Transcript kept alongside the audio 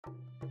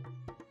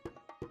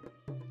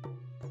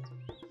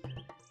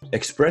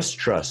Express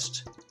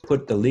trust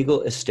put the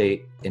legal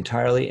estate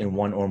entirely in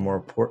one or more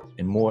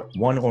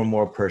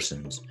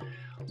persons,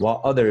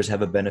 while others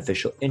have a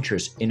beneficial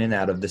interest in and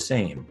out of the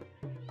same,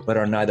 but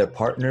are neither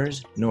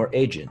partners nor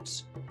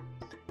agents.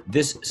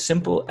 This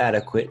simple,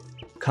 adequate,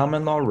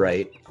 common law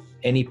right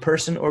any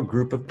person or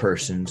group of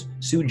persons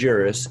sui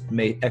juris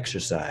may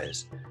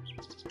exercise.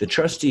 The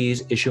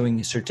trustees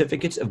issuing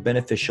certificates of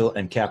beneficial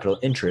and capital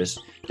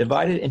interest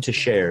divided into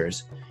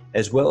shares,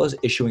 as well as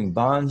issuing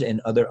bonds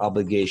and other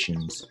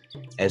obligations,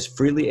 as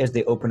freely as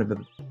they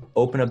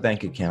open a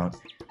bank account,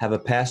 have a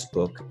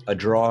passbook, a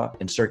draw,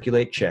 and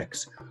circulate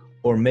checks,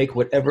 or make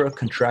whatever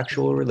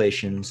contractual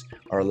relations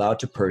are allowed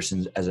to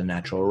persons as a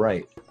natural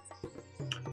right.